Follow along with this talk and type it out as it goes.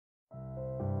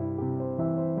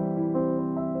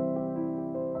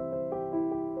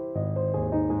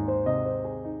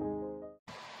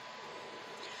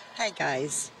Hi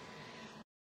guys.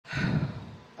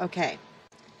 Okay.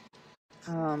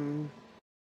 Um,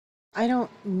 I don't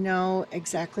know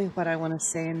exactly what I want to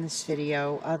say in this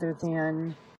video other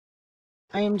than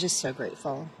I am just so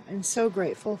grateful. I'm so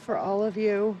grateful for all of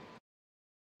you.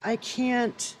 I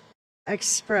can't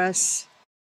express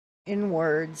in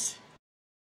words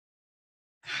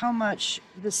how much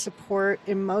the support,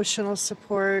 emotional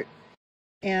support,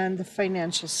 and the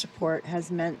financial support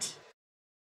has meant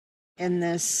in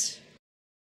this,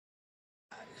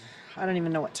 I don't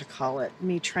even know what to call it,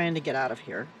 me trying to get out of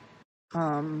here.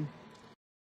 I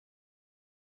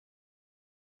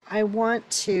want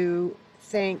to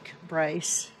thank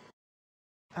Bryce.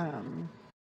 I'm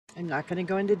not going to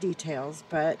go into details,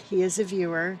 but he is a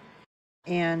viewer,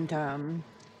 and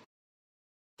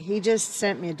he just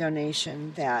sent me a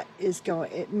donation that is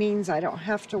going, it means I don't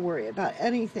have to worry about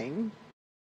anything.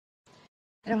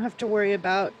 I don't have to worry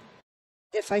about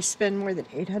if I spend more than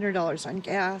 $800 on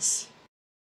gas.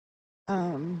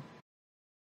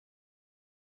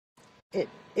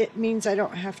 It means I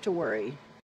don't have to worry.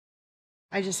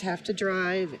 I just have to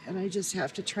drive, and I just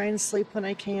have to try and sleep when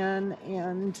I can,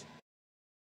 and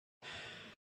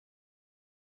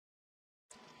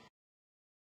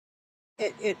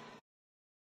it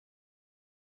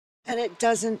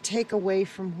doesn't take away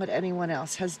from what anyone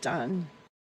else has done,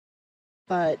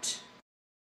 but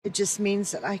it just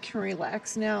means that I can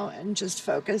relax now and just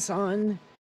focus on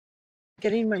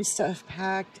getting my stuff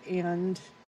packed and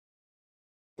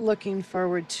looking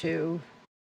forward to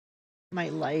my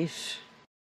life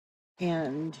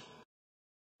and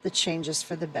the changes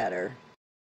for the better.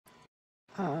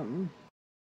 I'm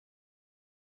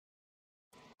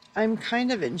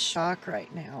kind of in shock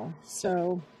right now,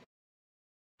 so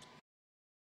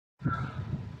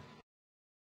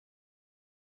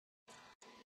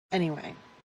anyway,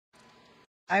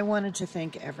 I wanted to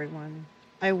thank everyone.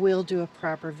 I will do a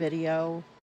proper video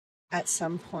at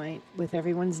some point with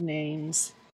everyone's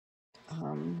names.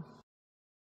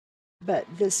 But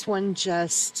this one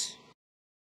just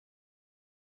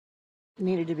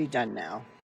needed to be done now.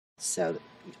 So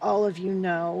all of you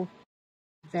know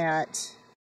that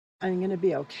I'm going to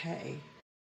be okay.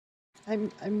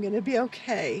 I'm going to be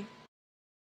okay.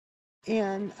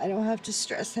 And I don't have to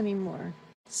stress anymore.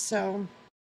 So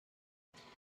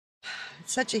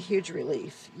it's such a huge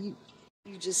relief. You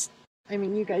just, I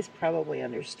mean, you guys probably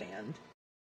understand.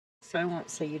 So I won't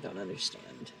say you don't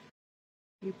understand.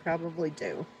 You probably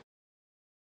do.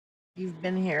 You've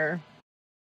been here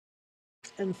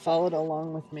and followed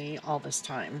along with me all this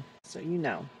time. So you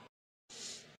know.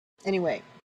 Anyway,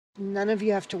 none of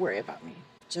you have to worry about me.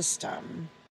 Just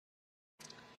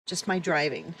my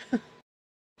driving.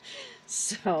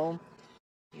 So,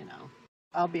 you know,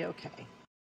 I'll be okay.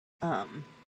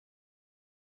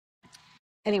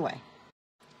 Anyway,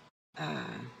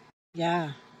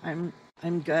 yeah, I'm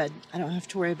good. I don't have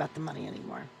to worry about the money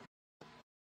anymore.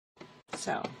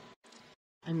 So,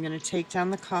 I'm going to take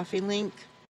down the coffee link.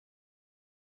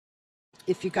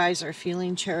 If you guys are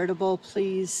feeling charitable,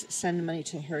 please send money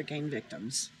to hurricane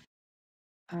victims.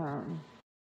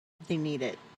 They need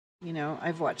it. You know,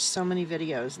 I've watched so many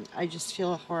videos and I just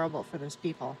feel horrible for those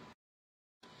people.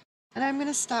 And I'm going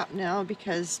to stop now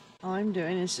because all I'm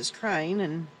doing is just crying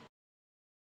and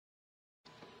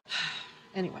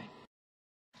anyway.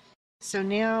 So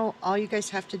now all you guys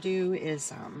have to do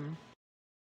is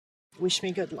wish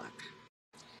me good luck.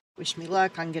 Wish me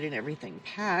luck on getting everything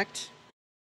packed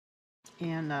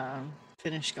and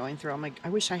finish going through all my... I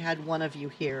wish I had one of you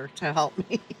here to help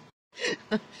me.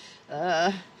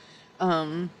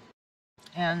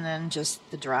 And then just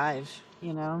the drive,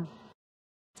 you know.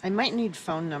 I might need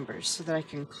phone numbers so that I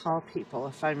can call people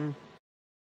if I'm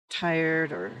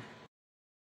tired or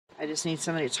I just need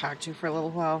somebody to talk to for a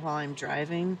little while I'm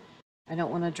driving. I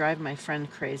don't want to drive my friend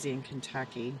crazy in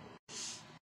Kentucky.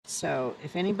 So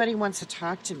if anybody wants to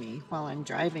talk to me while I'm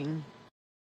driving,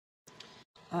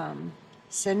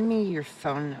 send me your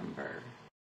phone number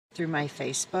through my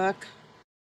Facebook.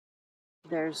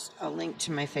 There's a link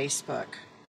to my Facebook.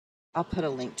 I'll put a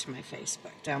link to my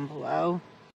Facebook down below.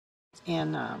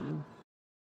 And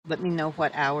let me know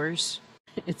what hours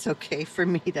it's okay for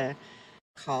me to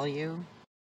call you.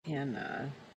 And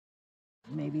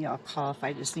maybe I'll call if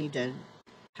I just need to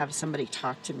have somebody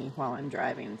talk to me while I'm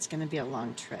driving. It's going to be a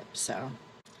long trip, so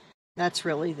that's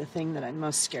really the thing that I'm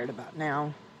most scared about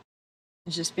now.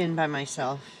 It's just been by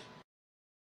myself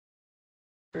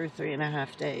for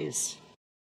 3.5 days.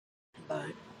 But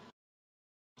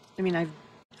I mean,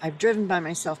 I've driven by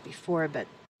myself before, but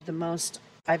the most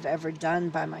I've ever done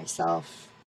by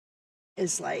myself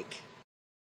is like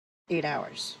 8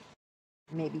 hours,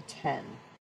 maybe 10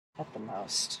 at the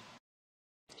most.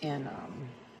 And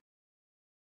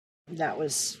that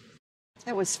was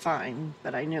fine,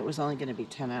 but I knew it was only going to be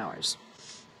 10 hours.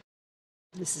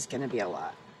 This is going to be a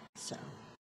lot. So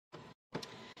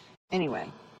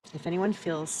anyway, if anyone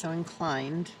feels so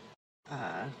inclined,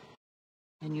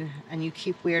 and you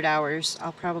keep weird hours,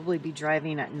 I'll probably be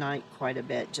driving at night quite a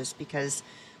bit, just because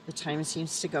the time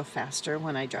seems to go faster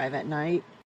when I drive at night.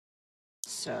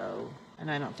 So,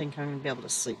 and I don't think I'm going to be able to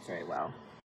sleep very well.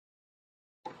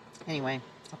 Anyway,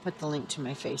 I'll put the link to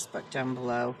my Facebook down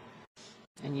below,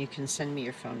 and you can send me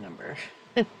your phone number.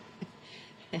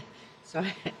 So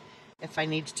if I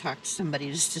need to talk to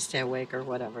somebody just to stay awake or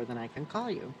whatever, then I can call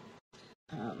you.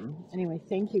 Anyway,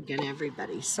 thank you again,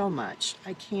 everybody, so much.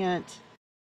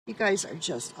 You guys are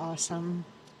just awesome.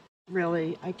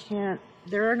 Really,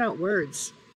 there are no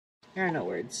words. There are no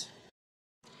words.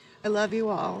 I love you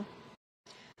all,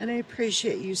 and I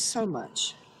appreciate you so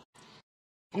much.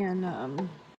 And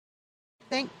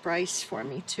thank Bryce for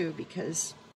me too,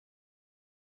 because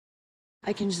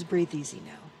I can just breathe easy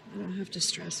now. I don't have to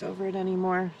stress over it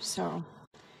anymore. So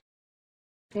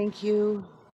thank you,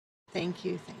 thank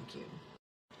you, thank you.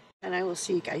 And I will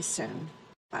see you guys soon.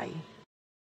 Bye.